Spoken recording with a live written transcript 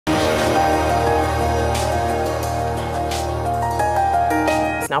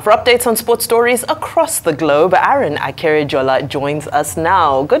Now, for updates on sports stories across the globe, Aaron Akere-Jola joins us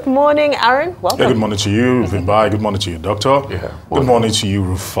now. Good morning, Aaron. Welcome. Yeah, good morning to you, Vimbai. Good morning to you, Doctor. Yeah. Good morning to you,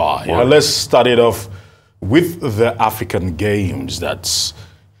 Rufai. Let's start it off with the African Games that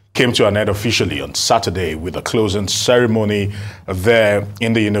came to an end officially on Saturday with a closing ceremony there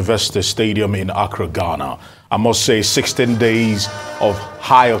in the University Stadium in Accra, Ghana. I must say 16 days of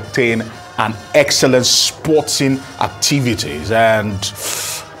high-octane and excellent sporting activities. And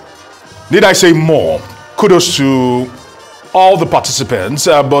need I say more? Kudos to all the participants.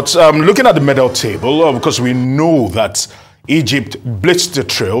 But looking at the medal table, because we know that Egypt blitzed the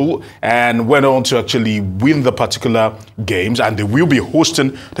trail and went on to actually win the particular games, and they will be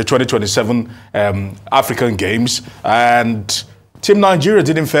hosting the 2027 African Games. And Team Nigeria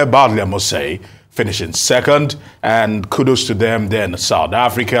didn't fare badly, I must say, finishing second, and kudos to them. Then South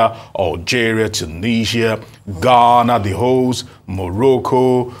Africa, Algeria, Tunisia, Ghana, the hosts,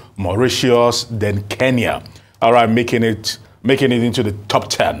 Morocco, Mauritius, then Kenya. All right, making it into the top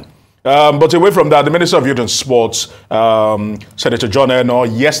 10. But away from that, the Minister of Youth and Sports, Senator John Enoh,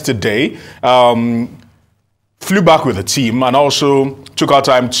 yesterday flew back with the team and also took our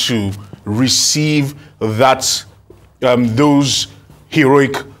time to receive those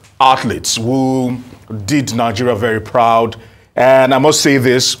heroic athletes who did Nigeria very proud. And I must say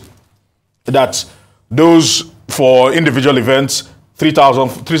this, that those for individual events,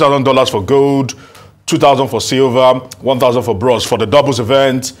 $3,000 for gold, $2,000 for silver, $1,000 for bronze. For the doubles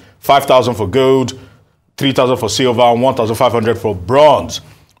event, $5,000 for gold, $3,000 for silver, and $1,500 for bronze.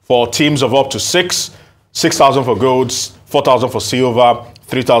 For teams of up to six, $6,000 for gold, $4,000 for silver,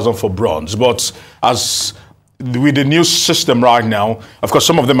 $3,000 for bronze. But as with the new system right now, of course,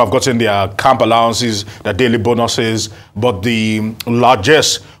 some of them have gotten their camp allowances, their daily bonuses, but the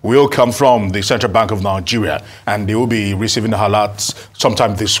largest will come from the Central Bank of Nigeria, and they will be receiving the halats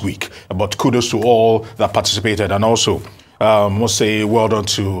sometime this week. But kudos to all that participated, and also must say well done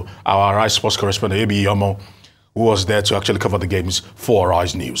to our Rise Sports correspondent, A.B. Yomo, who was there to actually cover the games for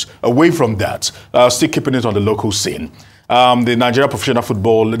Rise News. Away from that, still keeping it on the local scene, the Nigeria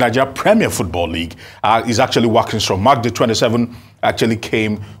the Nigeria Premier Football League is actually working strong. Mark the 27 actually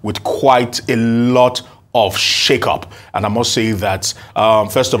came with quite a lot of shake-up. And I must say that,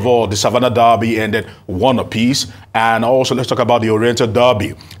 first of all, the Savannah Derby ended 1 apiece. And also, let's talk about the Oriental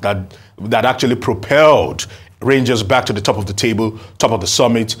Derby that actually propelled Rangers back to the top of the table, top of the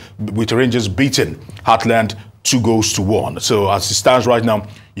summit, with Rangers beating Heartland 2-1. So as it stands right now,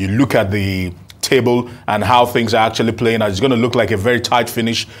 you look at the table and how things are actually playing. It's going to look like a very tight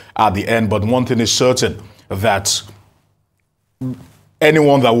finish at the end. But one thing is certain, that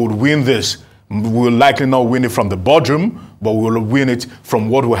anyone that would win this will likely not win it from the boardroom, but will win it from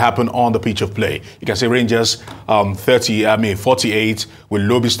what will happen on the pitch of play. You can say Rangers 48, with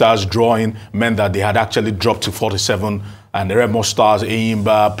Lobby Stars drawing, meant that they had actually dropped to 47, and the Remo Stars,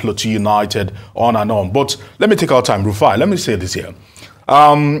 Eimba, Plateau United, on and on. But let me take our time, Rufai. Let me say this here.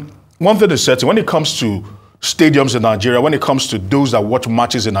 One thing is certain, when it comes to stadiums in Nigeria, when it comes to those that watch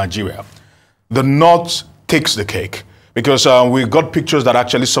matches in Nigeria, the North takes the cake. Because we got pictures that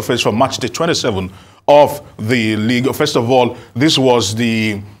actually surfaced from match day 27 of the league. First of all, this was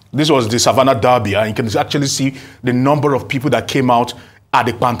the Savannah Derby, and you can actually see the number of people that came out at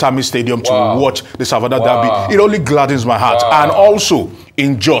the Pantami Stadium to watch the Savannah Derby. It only gladdens my heart. And also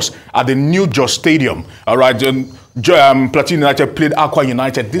in Jos, at the new Jos Stadium, all right, Plateau United played Aqua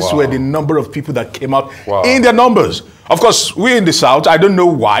United. This were the number of people that came out in their numbers. Of course, we're in the South. I don't know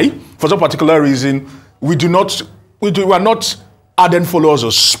why. For some particular reason, we are not ardent followers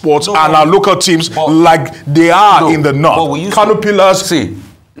of sports and our local teams like they are in the North. Kano Pillars. See,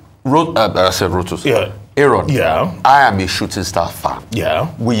 I said Rotus. Yeah. Aaron. Yeah. I am a Shooting Star fan.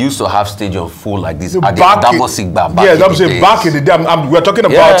 Yeah. We used to have stadium full like this at back the in the day. We're talking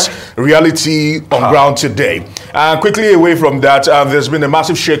about reality on ground today. And quickly away from that, there's been a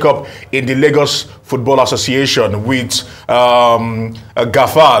massive shake-up in the Lagos Football Association with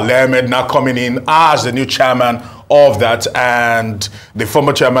Gafar Lemed now coming in as the new chairman of that, and the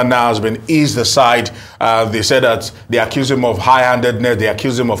former chairman now has been eased aside. They said that they accuse him of high-handedness, they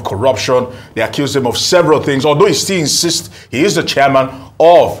accuse him of corruption, they accuse him of several things, although he still insists he is the chairman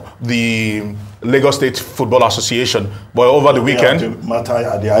of the Lagos State Football Association. But over the weekend, the matter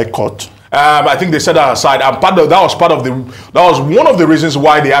at the High Court. I think they set that aside, and that was one of the reasons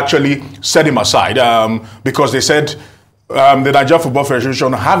why they actually set him aside, because they said the Nigeria Football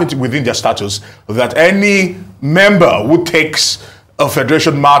Federation have it within their status that any member who takes a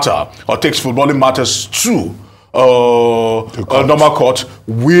federation matter or takes footballing matters to normal court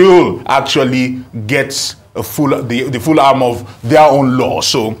will actually get the full arm of their own law.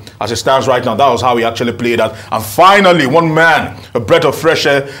 So as it stands right now, that was how we actually played that. And finally, one man, a breath of fresh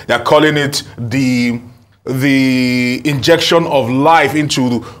air, they're calling it the injection of life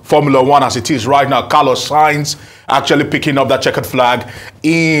into Formula One as it is right now. Carlos Sainz actually picking up that checkered flag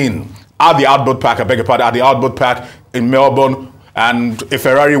at the Albert Park, I beg your pardon, at the Albert Park in Melbourne. And a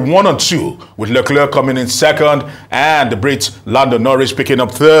Ferrari 1 and 2 with Leclerc coming in second, and the Brit Lando Norris picking up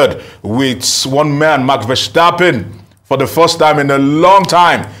third with one man, Max Verstappen, for the first time in a long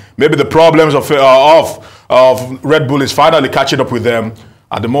time. Maybe the problems of Red Bull is finally catching up with them.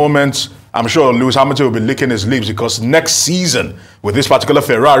 At the moment, I'm sure Lewis Hamilton will be licking his lips because next season with this particular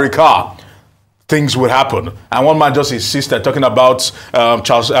Ferrari car, things will happen. And one man just insisted, talking about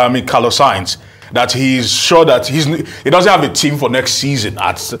Carlos Sainz, that he's sure that he doesn't have a team for next season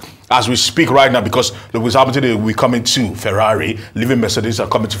as we speak right now, because Lewis Hamilton will be coming to Ferrari, leaving Mercedes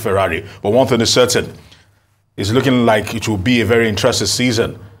and coming to Ferrari. But one thing is certain, it's looking like it will be a very interesting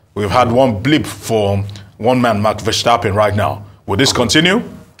season. We've had one blip for one man, Max Verstappen, right now. Will this continue?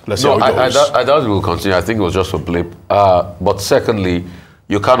 Let's see how it goes. I doubt it will continue. I think it was just a blip. But secondly,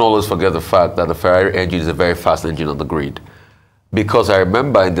 you can't always forget the fact that the Ferrari engine is a very fast engine on the grid. Because I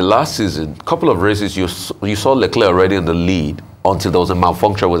remember in the last season, a couple of races, you saw Leclerc already in the lead until there was a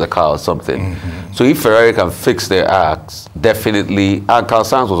malfunction with the car or something. Mm-hmm. So if Ferrari can fix their acts, definitely, and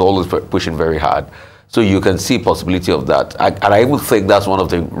Carlos Sainz was always pushing very hard. So you can see possibility of that. And I even think that's one of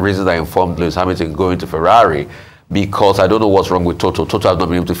the reasons I informed Lewis Hamilton going to Ferrari, because I don't know what's wrong with Toto. Toto has not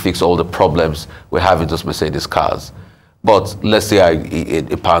been able to fix all the problems we have in those Mercedes cars. But let's say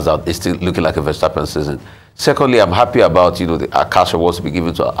it pans out, it's still looking like a Verstappen season. Secondly, I'm happy about, the cash awards to be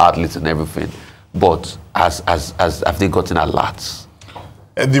given to athletes and everything. But as have they gotten alerts?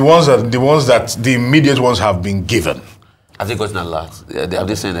 The ones that the immediate ones have been given. Have they gotten alerts? Have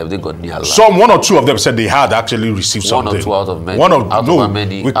they saying have they gotten alerts? One or two of them said they had actually received something. 1 or 2 out of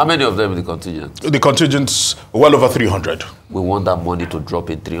many. How many of them in the contingent? The contingent's well over 300. We want that money to drop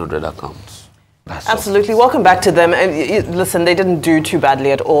in 300 accounts. Absolutely. Welcome back to them. And listen, they didn't do too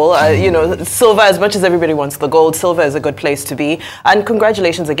badly at all. Silver, as much as everybody wants the gold, silver is a good place to be. And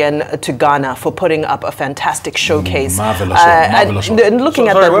congratulations again to Ghana for putting up a fantastic showcase. Marvelous. And looking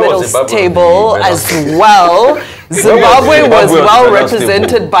at the medals table as well, Zimbabwe was well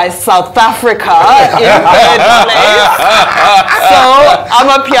represented by South Africa in third place. So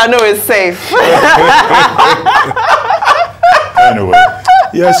Amapiano is safe. Anyway.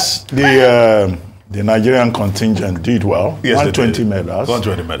 Yes, the Nigerian contingent did well. Yes, 120 medals.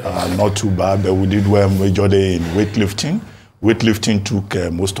 120 medals. Not too bad, but we did well majorly in weightlifting. Weightlifting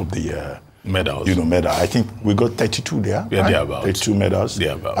took most of the medals. Medal. I think we got 32 there. Yeah, right? thereabouts. 32 medals.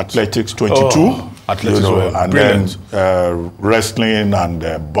 Thereabouts. Athletics 22. Athletics and brilliant. Then wrestling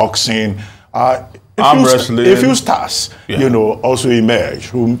and boxing. Arm wrestling. A few stars, also emerge,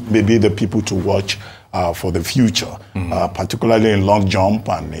 who may be the people to watch for the future, particularly in long jump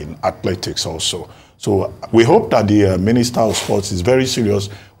and in athletics also. So we hope that the Minister of Sports is very serious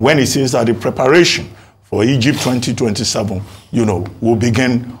when he says that the preparation for Egypt 2027, will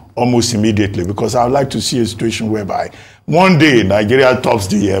begin almost immediately, because I would like to see a situation whereby one day Nigeria tops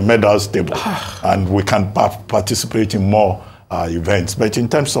the medals table and we can participate in more events. But in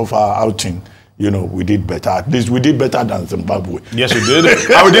terms of our outing, we did better. At least we did better than Zimbabwe. Yes, we did.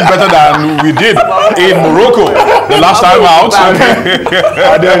 And we did better than we did in Morocco the last time out.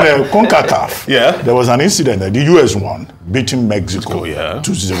 And then CONCACAF, there was an incident that the US won, beating Mexico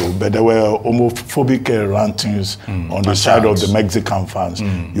 2-0. But there were homophobic rantings on the side of the Mexican fans.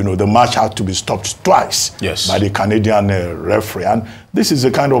 The match had to be stopped twice by the Canadian referee. And this is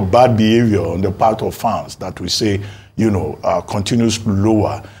a kind of bad behavior on the part of fans that we say, continues to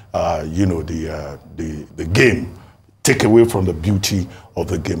lower the game, take away from the beauty of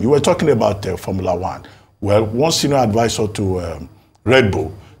the game. You were talking about Formula One. Well, one senior advisor to Red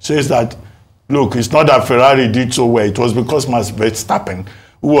Bull says that, look, it's not that Ferrari did so well. It was because Max Verstappen,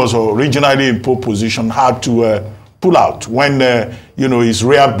 who was originally in pole position, had to pull out when, his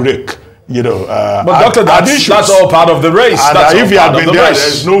rear brake, but Doctor, that's all part of the race. And if he had been there,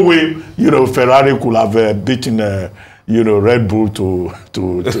 there's no way, Ferrari could have beaten Red Bull to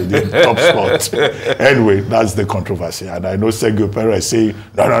the top spot. Anyway, that's the controversy. And I know Sergio Perez say,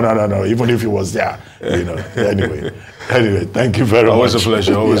 no, even if he was there, Anyway, thank you very much. Always a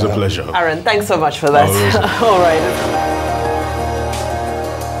pleasure, always a pleasure. Aaron, thanks so much for that. All right.